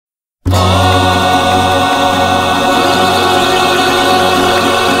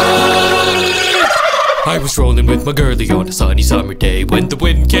was rolling with my girlie on a sunny summer day when the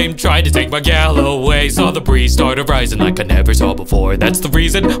wind came trying to take my gal away. Saw the breeze started rising like I never saw before. That's the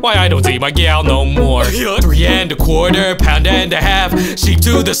reason why I don't see my gal no more. 3 1/4, pound and a half, sheep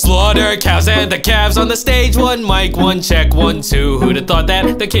to the slaughter, cows and the calves on the stage. 1 mic, 1 check, 1 2. Who'd have thought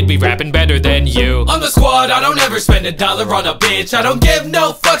that the kid be rapping better than you? On the squad, I don't ever spend $1 on a bitch. I don't give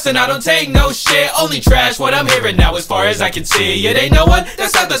no fucks and I don't take no shit. Only trash what I'm hearing now as far as I can see. It ain't no one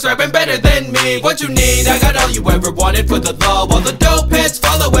that's out that's rapping better than me. What you need, I got all you ever wanted for the low. All the dope hits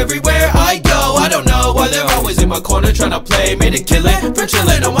follow everywhere I go. I don't know why they're always in my corner trying to play. Made a killing for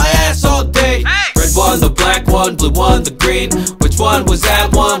chilling on my ass all day. Red one, the black one, blue one, the green. Which one was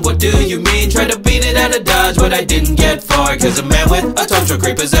that one? What do you mean? Try to beat it out of Dodge, but I didn't get far. Cause a man with a tow truck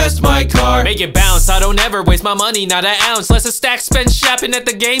repossessed my car. Make it bounce, I don't ever waste my money, not an ounce. Less a stack spent shopping at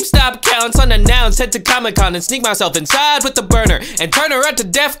the GameStop counts. Unannounced, head to Comic-Con and sneak myself inside with the burner and turn her out to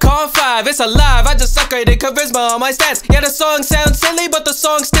DEFCON 5. It's alive, I just upgraded charisma on my stats. Yeah, the song sounds silly, but the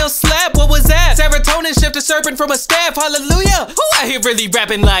song still slap. What was that? Serotonin shift a serpent from a staff, hallelujah. Who out here really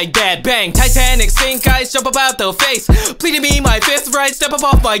rapping like that? Bang, Titanic sink ice, jump up out the face. Pleaded me my 5th right, step up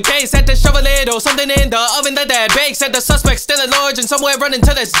off my case. Had to shove a lid or something in the oven that bakes. Said the suspect still at large and somewhere running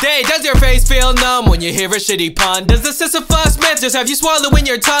to this day. Does your face feel numb when you hear a shitty pun? Does the Sisyphus myth just have you swallowing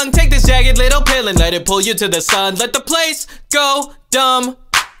your tongue? Take this jagged little pill and let it pull you to the sun. Let the place go dumb.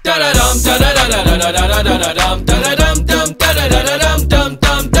 Da da dum da da da da da da da da dum da da dum dum da da da da dum dum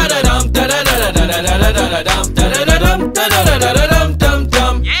dum da da dum da da da da da da da da dum da da da dum da da da da dum dum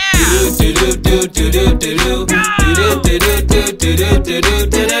dum. Do do do do do do do do do do do do do do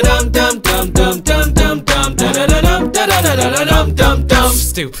do dum dum dum dum dum dum dum da da da dum da da da da dum dum dum.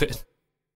 Stupid.